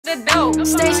dope.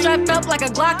 Stay strapped up like a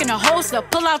Glock in a holster.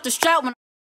 Pull out the strap when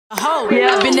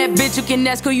I've been that bitch you can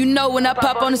ask who you know. When I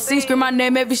pop on the scene, scream my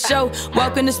name every show.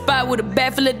 Walk in the spot with a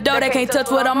bag full of dough. They can't touch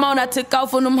what I'm on, I took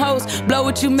off on them hoes. Blow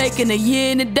what you make in a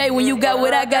year and a day. When you got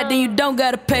what I got, then you don't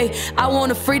gotta pay. I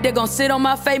want a freak that gon' sit on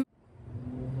my face.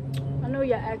 I know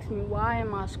y'all asked me why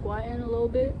am I squatting a little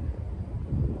bit.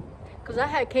 Cause I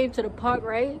had came to the park,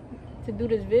 right? To do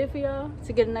this vid for y'all.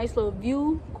 To get a nice little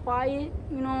view, quiet,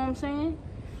 you know what I'm saying?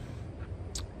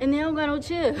 And they don't got no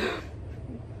chair.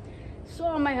 So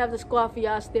I might have to squat for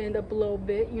y'all, stand up a little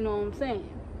bit, you know what I'm saying?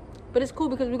 But it's cool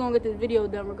because we're gonna get this video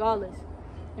done regardless.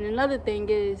 And another thing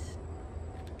is,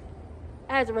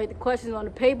 I had to write the questions on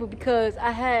the paper because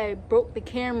I had broke the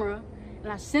camera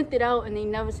and I sent it out and they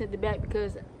never sent it back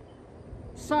because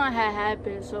something had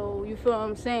happened. So you feel what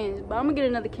I'm saying? But I'm gonna get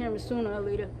another camera sooner or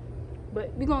later.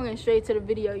 But we're gonna get straight to the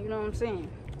video, you know what I'm saying?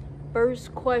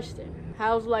 First question,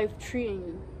 how's life treating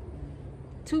you?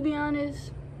 To be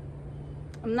honest,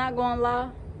 I'm not gonna lie,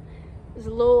 it's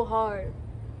a little hard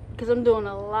because I'm doing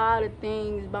a lot of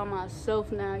things by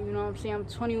myself now, you know what I'm saying? I'm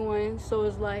 21, so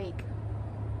it's like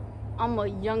I'm a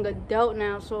young adult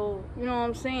now, so you know what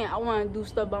I'm saying? I want to do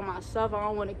stuff by myself. I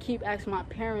don't want to keep asking my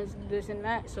parents this and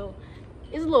that, so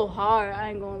it's a little hard,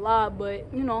 I ain't gonna lie,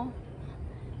 but you know,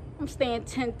 I'm staying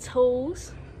 10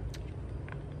 toes.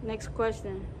 Next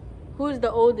question, who is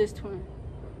the oldest twin?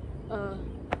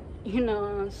 You know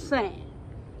what I'm saying?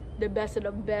 The best of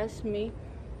the best, me.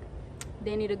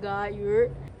 Danny the God,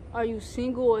 are you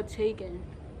single or taken?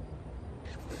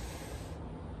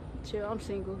 Chill, I'm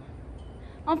single.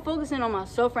 I'm focusing on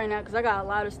myself right now because I got a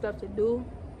lot of stuff to do.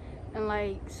 And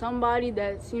like somebody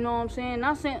that's, you know what I'm saying?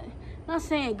 Not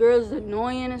saying girls is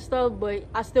annoying and stuff, but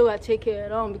I still gotta take care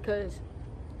of them because,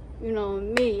 you know,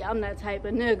 me, I'm that type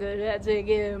of nigga that take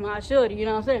care of my shorty, you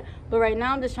know what I'm saying? But right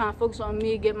now I'm just trying to focus on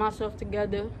me, get myself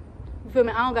together. You feel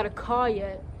me? I don't got a car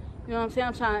yet. You know what I'm saying?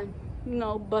 I'm trying, you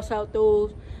know, bust out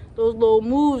those little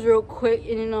moves real quick.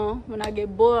 And, you know, when I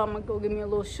get bored, I'm going to go get me a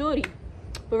little shorty.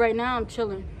 But right now, I'm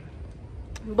chilling.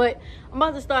 But I'm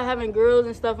about to start having girls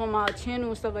and stuff on my channel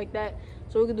and stuff like that.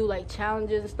 So we can do, like,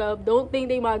 challenges and stuff. Don't think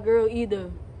they my girl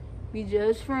either. We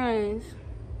just friends.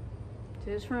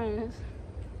 Just friends.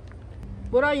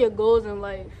 What are your goals in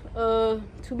life? To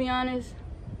be honest,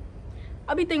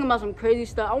 I be thinking about some crazy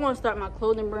stuff. I want to start my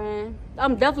clothing brand.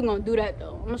 I'm definitely going to do that,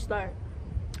 though. I'm going to start.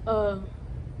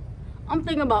 I'm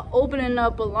thinking about opening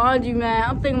up a laundromat.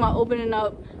 I'm thinking about opening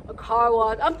up a car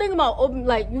wash. I'm thinking about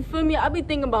like, you feel me? I be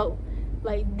thinking about,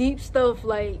 like, deep stuff,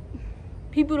 like,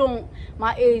 people don't,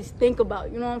 my age, think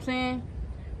about. You know what I'm saying?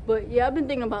 But, yeah, I've been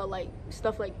thinking about, like,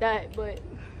 stuff like that. But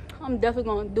I'm definitely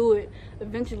going to do it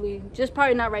eventually. Just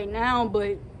probably not right now,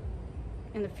 but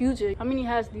in the future. How many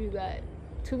hats do you got?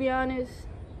 To be honest,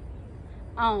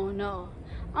 I don't know.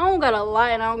 I don't got a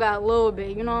lot and I don't got a little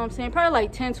bit, you know what I'm saying? Probably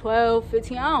like 10, 12,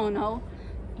 15, I don't know.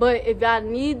 But if y'all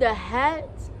need the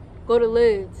hats, go to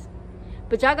Lids.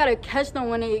 But y'all gotta catch them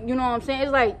when they, you know what I'm saying?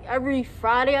 It's like every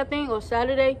Friday, I think, or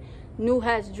Saturday, new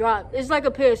hats drop. It's like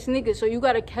a pair of sneakers, so you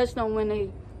gotta catch them when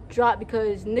they drop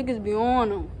because niggas be on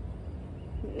them.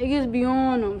 Niggas be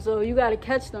on them, so you gotta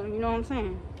catch them, you know what I'm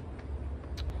saying?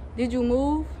 Did you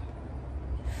move?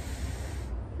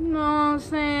 You know what I'm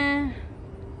saying?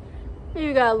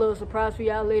 Maybe got a little surprise for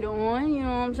y'all later on, you know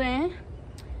what I'm saying?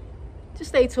 Just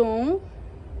stay tuned.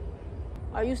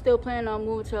 Are you still planning on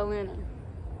moving to Atlanta?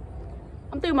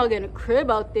 I'm thinking about getting a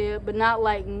crib out there, but not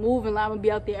like moving, like I'm gonna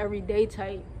be out there every day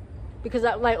type. Because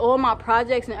like all my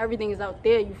projects and everything is out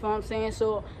there, you feel what I'm saying?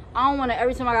 So I don't wanna,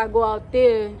 every time I gotta go out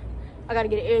there, I gotta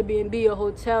get an Airbnb or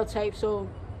hotel type. So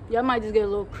yeah, I might just get a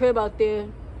little crib out there.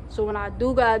 So when I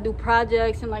do gotta do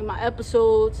projects and like my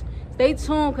episodes, stay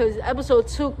tuned because episode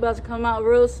 2 about to come out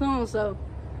real soon. So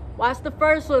watch the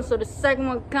first one so the second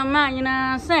one can come out, you know what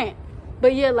I'm saying?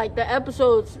 But yeah, like the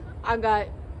episodes, I got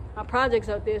my projects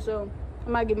out there, so I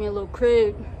might give me a little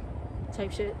crib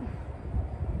type shit.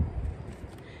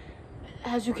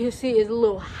 As you can see, it's a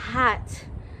little hot.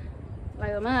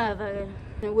 Like a motherfucker.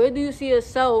 And where do you see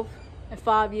yourself in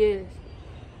 5 years?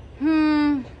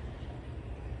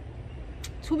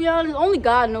 To be honest, only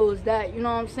God knows that, you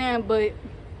know what I'm saying? But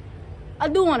I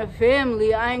do want a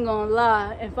family, I ain't gonna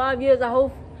lie. In 5 years,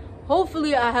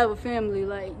 hopefully I have a family,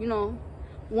 like, you know,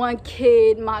 1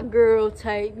 kid, my girl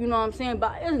type, you know what I'm saying?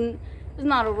 But it's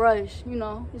not a rush, you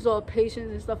know? It's all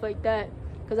patience and stuff like that.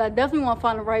 Because I definitely want to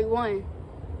find the right one.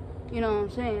 You know what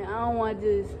I'm saying? I don't want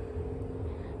to just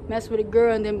mess with a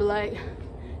girl and then be like,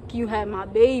 can you have my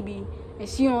baby? And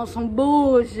she on some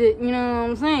bullshit, you know what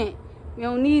I'm saying? You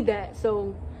don't need that.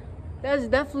 So that's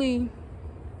definitely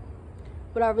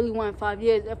what I really want in 5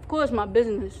 years. Of course, my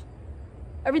business.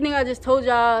 everything I just told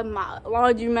y'all, my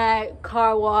laundromat,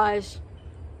 car wash,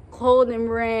 clothing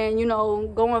brand, you know,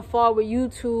 going far with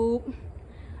YouTube.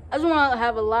 I just want to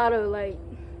have a lot of, like,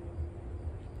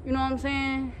 you know what I'm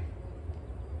saying?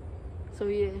 So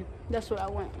yeah, that's what I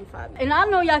want in 5 minutes. And I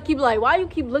know y'all keep like, why you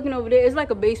keep looking over there? It's like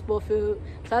a baseball field.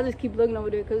 So I just keep looking over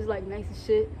there because it's like nice as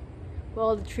shit with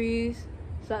all the trees.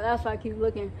 So that's why I keep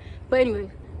looking. But anyways,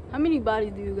 how many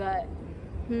bodies do you got?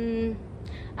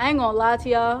 I ain't gonna lie to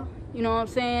y'all. You know what I'm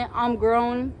saying? I'm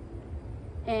grown.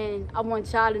 And I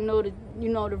want y'all to know the, you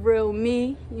know, the real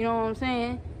me. You know what I'm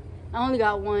saying? I only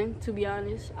got one, to be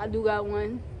honest. I do got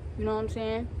one. You know what I'm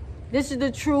saying? This is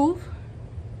the truth.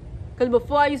 Because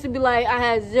before I used to be like, I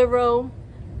had 0.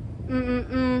 I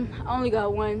only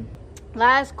got one.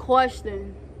 Last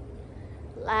question.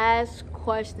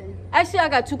 Actually, I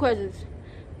got 2 questions.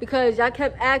 Because y'all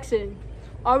kept asking,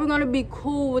 are we going to be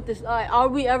cool with this? Are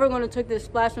we ever going to take this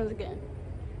Splash Friends again?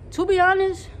 To be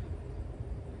honest,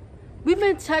 we've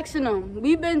been texting them.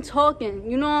 We've been talking.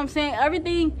 You know what I'm saying?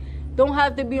 Everything don't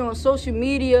have to be on social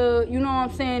media. You know what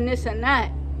I'm saying? This and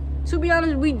that. To be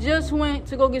honest, we just went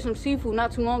to go get some seafood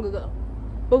not too long ago.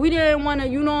 But we didn't want to,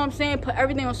 you know what I'm saying, put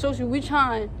everything on social. We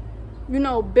trying, you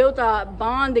know, build our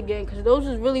bond again. Because those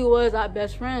really was our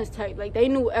best friends type. Like, they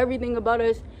knew everything about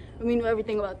us. And we knew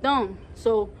everything about them.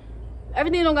 So,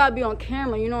 everything don't got to be on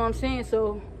camera. You know what I'm saying?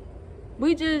 So,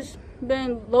 we just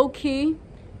been low-key.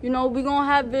 You know, we going to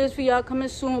have vids for y'all coming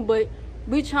soon. But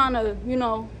we trying to, you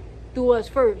know, do us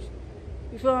first.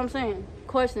 You feel what I'm saying?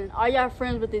 Question, are y'all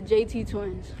friends with the JT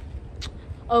twins?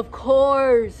 Of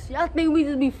course. Y'all think we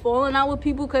just be falling out with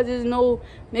people because there's no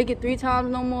make it 3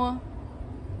 times no more?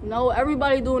 No,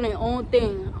 everybody doing their own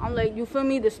thing. I'm like, you feel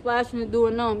me? The Splash Friends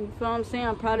doing them. You feel what I'm saying?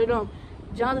 I'm proud of them.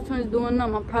 Jonathan Twins doing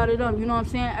them. I'm proud of them. You know what I'm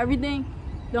saying? Everything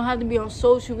don't have to be on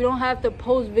social. We don't have to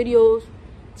post videos,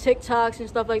 TikToks and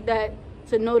stuff like that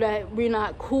to know that we're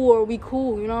not cool or we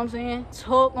cool. You know what I'm saying?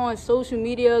 Talk on social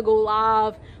media, go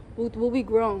live. We'll be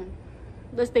grown.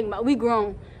 Let's think about it. We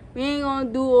grown. We ain't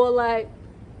gonna do all like,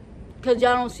 because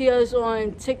y'all don't see us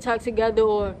on TikTok together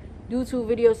or YouTube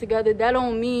videos together. That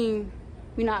don't mean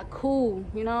we not cool.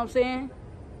 You know what I'm saying?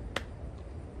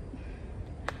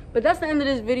 But that's the end of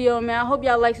this video, man. I hope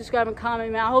y'all like, subscribe, and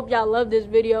comment, man. I hope y'all love this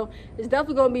video. It's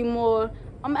definitely gonna be more.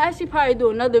 I'm actually probably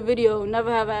do another video, Never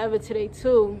Have I Ever, today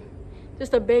too.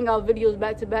 Just to bang out videos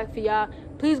back to back for y'all.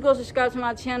 Please go subscribe to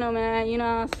my channel, man. You know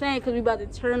what I'm saying? Because we about to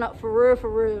turn up for real, for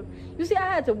real. You see,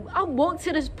 I walked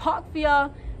to this park for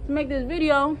y'all to make this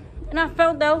video. And I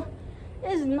felt out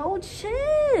there's no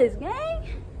chance,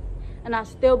 gang. And I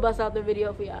still bust out the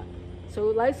video for y'all. So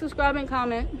like, subscribe, and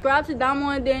comment. Subscribe to Damo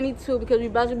and Danny too, because we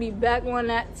about to be back on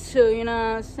that too. You know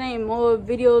what I'm saying? More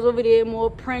videos over there, more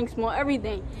pranks, more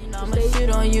everything. You know, I'ma shit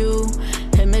on you.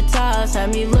 Hypnotized,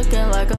 had me looking like a